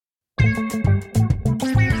Good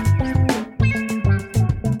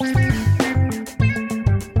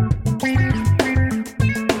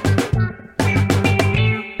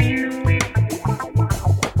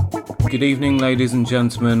evening, ladies and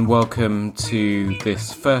gentlemen. Welcome to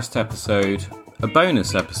this first episode, a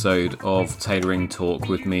bonus episode of Tailoring Talk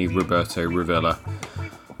with me, Roberto Ravilla.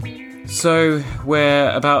 So, we're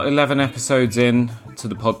about 11 episodes in to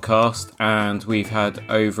the podcast, and we've had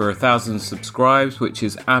over 1,000 subscribes, which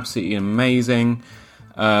is absolutely amazing.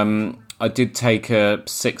 I did take a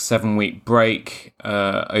 6-7 week break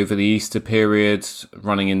over the Easter period,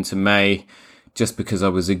 running into May, just because I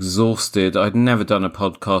was exhausted. I'd never done a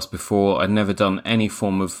podcast before. I'd never done any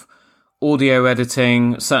form of audio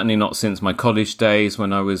editing, certainly not since my college days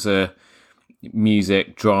when I was a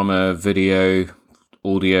music, drama, video,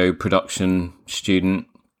 audio production student.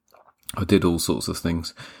 I did all sorts of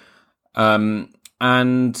things. And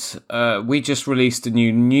we just released a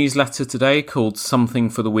new newsletter today called Something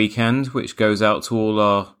for the Weekend, which goes out to all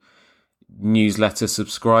our newsletter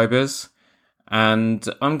subscribers. And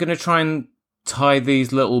I'm going to try and tie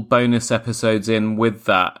these little bonus episodes in with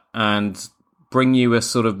that and bring you a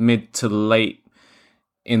sort of mid to late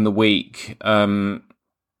in the week.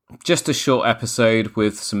 Just a short episode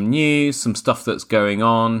with some news, some stuff that's going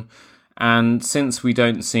on. And since we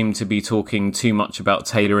don't seem to be talking too much about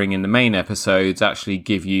tailoring in the main episodes, actually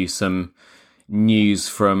give you some news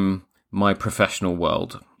from my professional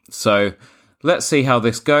world. So let's see how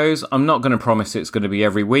this goes. I'm not going to promise it's going to be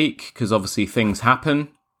every week because obviously things happen.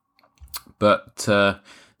 But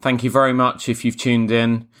thank you very much if you've tuned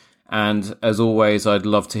in. And as always, I'd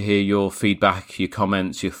love to hear your feedback, your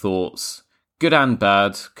comments, your thoughts, good and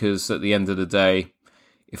bad, because at the end of the day,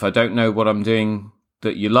 if I don't know what I'm doing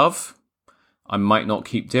that you love, I might not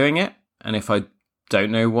keep doing it. And if I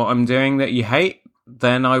don't know what I'm doing that you hate,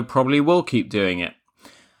 then I probably will keep doing it.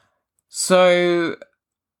 So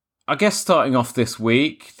I guess starting off this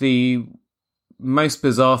week, the most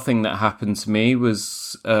bizarre thing that happened to me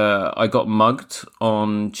was I got mugged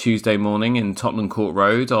on Tuesday morning in Tottenham Court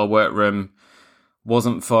Road. Our workroom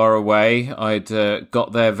wasn't far away. I'd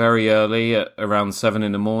got there very early at around 7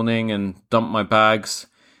 in the morning and dumped my bags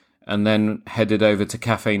and then headed over to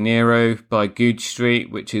Cafe Nero by Goodge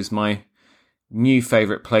Street, which is my new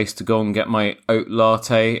favourite place to go and get my oat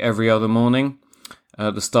latte every other morning.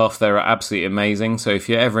 The staff there are absolutely amazing. So if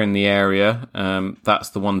you're ever in the area, that's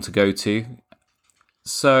the one to go to.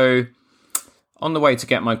 So, on the way to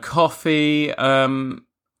get my coffee,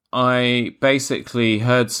 I basically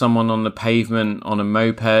heard someone on the pavement on a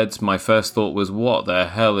moped. My first thought was, what the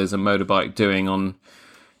hell is a motorbike doing on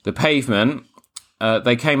the pavement?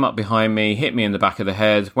 They came up behind me, hit me in the back of the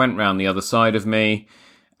head, went round the other side of me,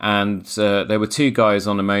 and there were two guys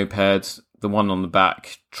on a moped. The one on the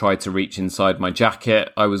back tried to reach inside my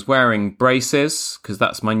jacket. I was wearing braces, because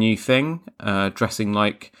that's my new thing, dressing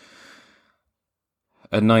like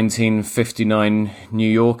a 1959 New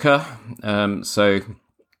Yorker. So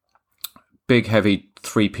big, heavy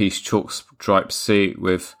 3-piece chalk striped suit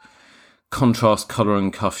with contrast collar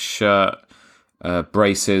and cuff shirt,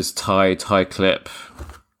 braces, tie clip,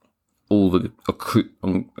 all the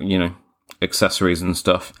accessories and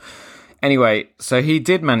stuff. Anyway, so he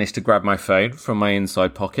did manage to grab my phone from my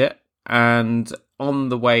inside pocket, and on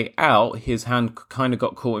the way out, his hand kind of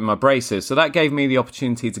got caught in my braces. So that gave me the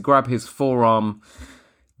opportunity to grab his forearm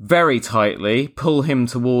very tightly, pull him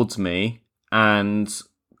towards me, and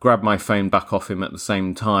grab my phone back off him at the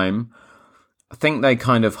same time. I think they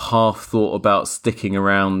kind of half thought about sticking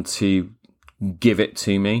around to give it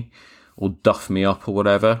to me or duff me up or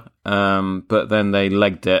whatever, but then they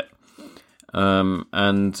legged it.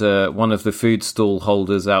 And one of the food stall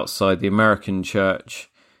holders outside the American church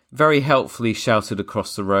very helpfully shouted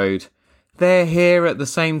across the road, "They're here at the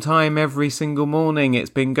same time every single morning. It's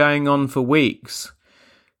been going on for weeks."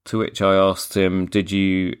 To which I asked him, "Did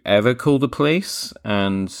you ever call the police?"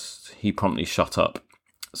 And he promptly shut up.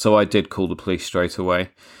 So I did call the police straight away.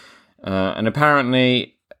 And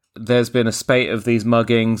apparently there's been a spate of these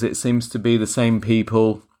muggings. It seems to be the same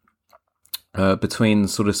people between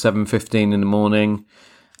sort of 7:15 in the morning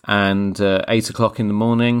and 8 o'clock in the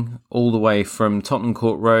morning, all the way from Tottenham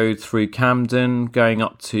Court Road through Camden, going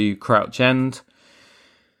up to Crouch End.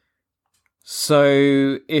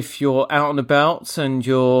 So if you're out and about and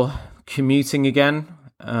you're commuting again,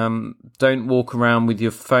 don't walk around with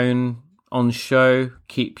your phone on show.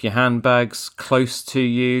 Keep your handbags close to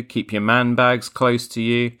you. Keep your man bags close to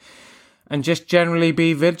you. And just generally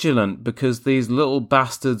be vigilant, because these little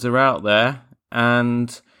bastards are out there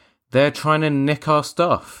and they're trying to nick our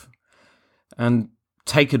stuff and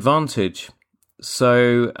take advantage.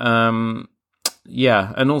 So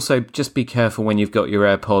yeah, and also just be careful when you've got your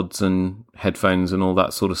AirPods and headphones and all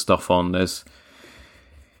that sort of stuff on.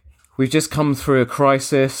 We've just come through a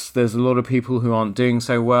crisis. There's a lot of people who aren't doing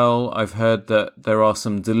so well. I've heard that there are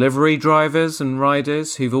some delivery drivers and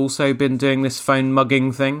riders who've also been doing this phone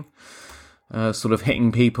mugging thing, sort of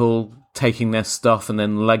hitting people, taking their stuff and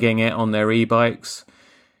then legging it on their e-bikes.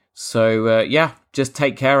 So, yeah, just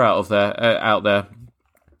take care out there.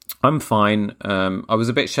 I'm fine. I was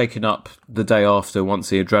a bit shaken up the day after once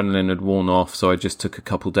the adrenaline had worn off, so I just took a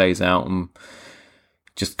couple days out and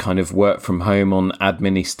just kind of worked from home on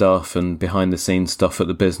admin-y stuff and behind-the-scenes stuff at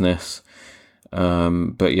the business.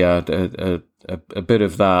 But yeah, a bit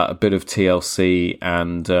of that, a bit of TLC,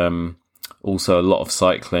 and also a lot of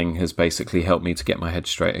cycling has basically helped me to get my head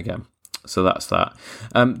straight again. So that's that.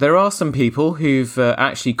 There are some people who've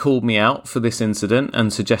actually called me out for this incident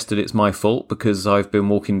and suggested it's my fault because I've been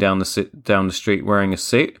walking down the street wearing a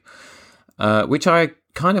suit, which I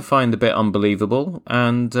kind of find a bit unbelievable.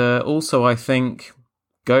 And also I think,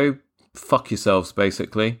 go fuck yourselves,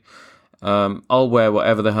 basically. I'll wear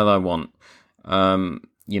whatever the hell I want.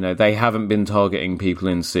 They haven't been targeting people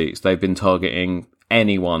in suits. They've been targeting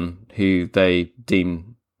anyone who they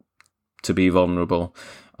deem to be vulnerable.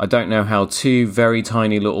 I don't know how two very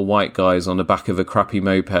tiny little white guys on the back of a crappy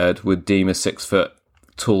moped would deem a 6 foot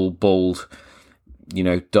tall, bald,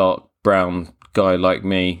 dark brown guy like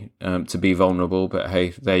me to be vulnerable. But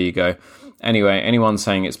hey, there you go. Anyway, anyone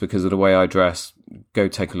saying it's because of the way I dress, go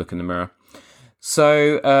take a look in the mirror.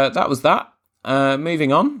 So that was that.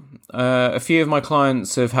 Moving on. A few of my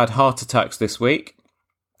clients have had heart attacks this week.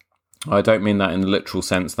 I don't mean that in the literal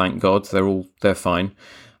sense, thank God. They're fine.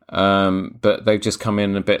 But they've just come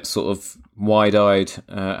in a bit sort of wide-eyed,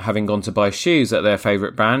 having gone to buy shoes at their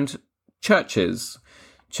favourite brand, Churches.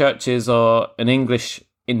 Churches are an English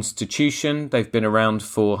institution. They've been around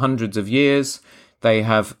for hundreds of years. They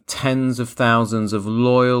have tens of thousands of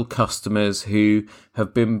loyal customers who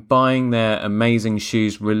have been buying their amazing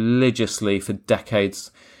shoes religiously for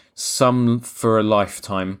decades, some for a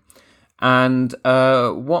lifetime. And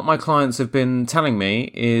what my clients have been telling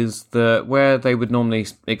me is that where they would normally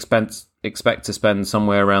expect to spend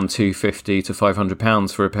somewhere around £250 to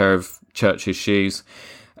 £500 for a pair of Churches shoes,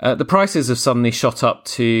 the prices have suddenly shot up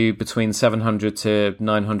to between £700 to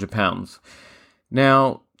 £900.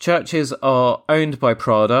 Now, Churches are owned by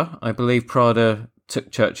Prada. I believe Prada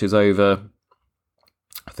took Churches over,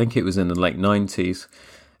 I think it was in the late 90s.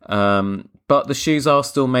 But the shoes are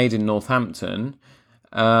still made in Northampton.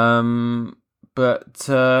 They've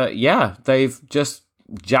just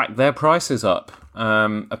jacked their prices up.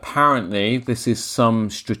 Apparently, this is some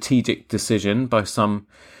strategic decision by some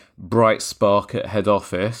bright spark at head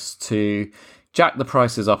office to jack the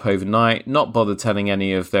prices up overnight, not bother telling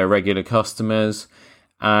any of their regular customers,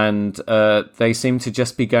 and they seem to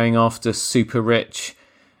just be going after super rich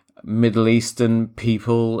Middle Eastern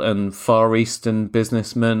people and Far Eastern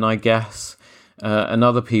businessmen, I guess. And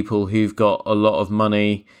other people who've got a lot of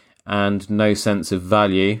money and no sense of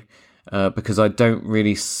value, because I don't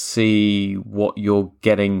really see what you're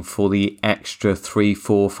getting for the extra £300,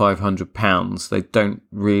 £400, £500. They don't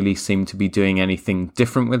really seem to be doing anything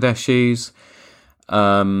different with their shoes.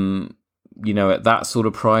 At that sort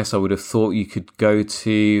of price, I would have thought you could go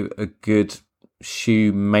to a good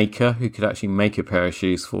shoemaker who could actually make a pair of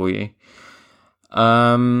shoes for you.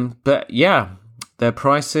 But yeah. Their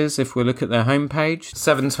prices, if we look at their homepage,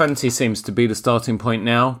 $720 seems to be the starting point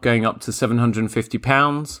now, going up to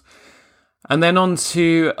 £750. And then on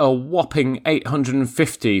to a whopping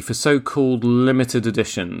 $850 for so-called limited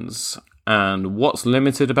editions. And what's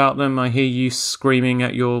limited about them? I hear you screaming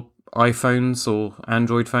at your iPhones or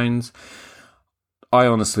Android phones. I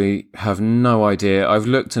honestly have no idea. I've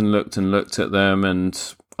looked and looked and looked at them, and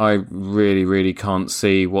I really, really can't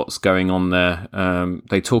see what's going on there.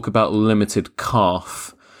 They talk about limited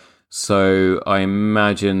calf, so I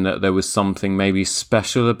imagine that there was something maybe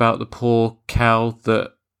special about the poor cow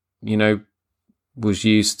that, was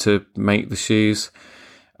used to make the shoes.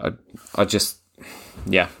 The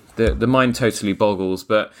mind totally boggles.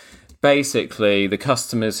 But basically, the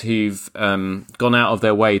customers who've gone out of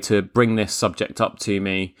their way to bring this subject up to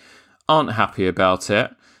me aren't happy about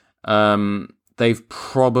it. They've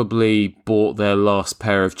probably bought their last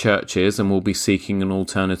pair of Churches and will be seeking an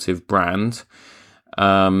alternative brand.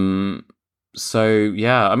 Look,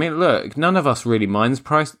 none of us really mind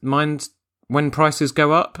when prices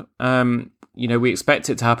go up. We expect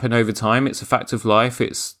it to happen over time. It's a fact of life.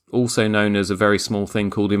 It's also known as a very small thing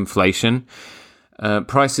called inflation.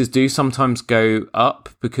 Prices do sometimes go up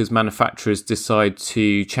because manufacturers decide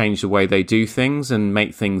to change the way they do things and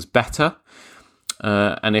make things better.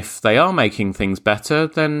 And if they are making things better,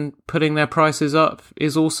 then putting their prices up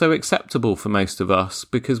is also acceptable for most of us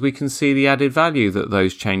because we can see the added value that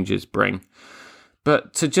those changes bring.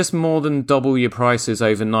 But to just more than double your prices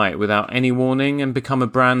overnight without any warning and become a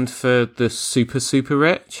brand for the super, super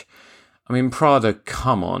rich? I mean, Prada,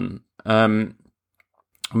 come on.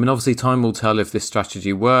 Obviously time will tell if this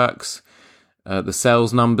strategy works. The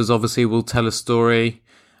sales numbers obviously will tell a story.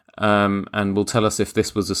 And will tell us if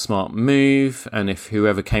this was a smart move and if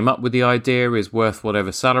whoever came up with the idea is worth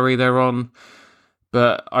whatever salary they're on.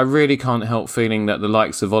 But I really can't help feeling that the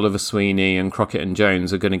likes of Oliver Sweeney and Crockett and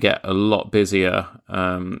Jones are going to get a lot busier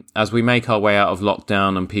as we make our way out of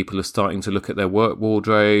lockdown and people are starting to look at their work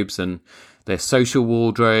wardrobes and their social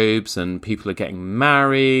wardrobes and people are getting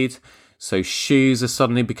married. So shoes are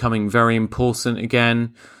suddenly becoming very important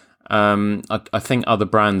again. I think other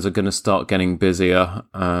brands are going to start getting busier,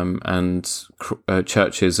 and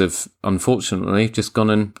churches have unfortunately just gone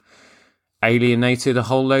and alienated a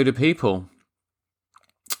whole load of people.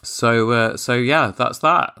 So yeah, that's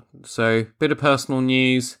that. So bit of personal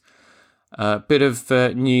news, bit of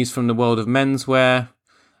news from the world of menswear.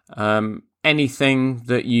 Anything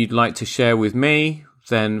that you'd like to share with me,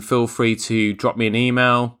 then feel free to drop me an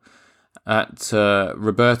email at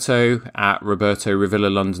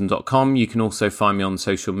roberto@robertorevillalondon.com. You can also find me on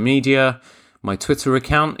social media. My Twitter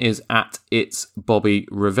account is at It's Bobby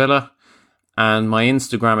Revilla, and my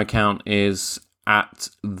Instagram account is at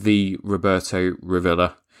the Roberto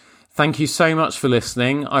Revilla. Thank you so much for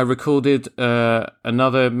listening. I recorded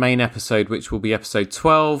another main episode, which will be episode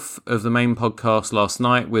 12 of the main podcast last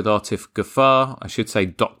night with Atif Ghaffar. I should say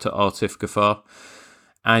Dr. Atif Ghaffar.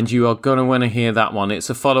 And you are going to want to hear that one.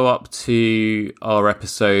 It's a follow-up to our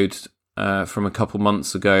episode from a couple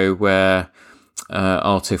months ago where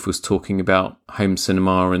Atif was talking about home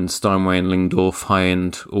cinema and Steinway and Lingdorf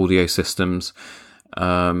high-end audio systems.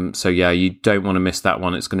 So yeah, you don't want to miss that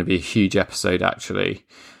one. It's going to be a huge episode, actually.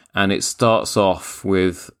 And it starts off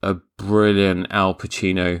with a brilliant Al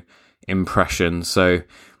Pacino impression. So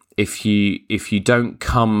if you don't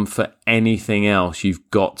come for anything else,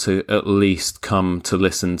 you've got to at least come to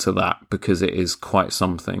listen to that because it is quite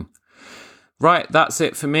something. Right, that's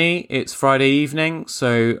it for me. It's Friday evening,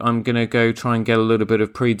 so I'm going to go try and get a little bit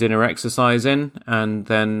of pre-dinner exercise in and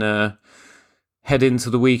then head into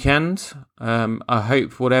the weekend. I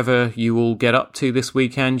hope whatever you all get up to this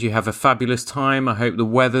weekend, you have a fabulous time. I hope the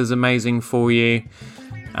weather's amazing for you.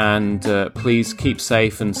 And please keep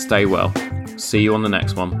safe and stay well. See you on the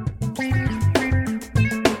next one.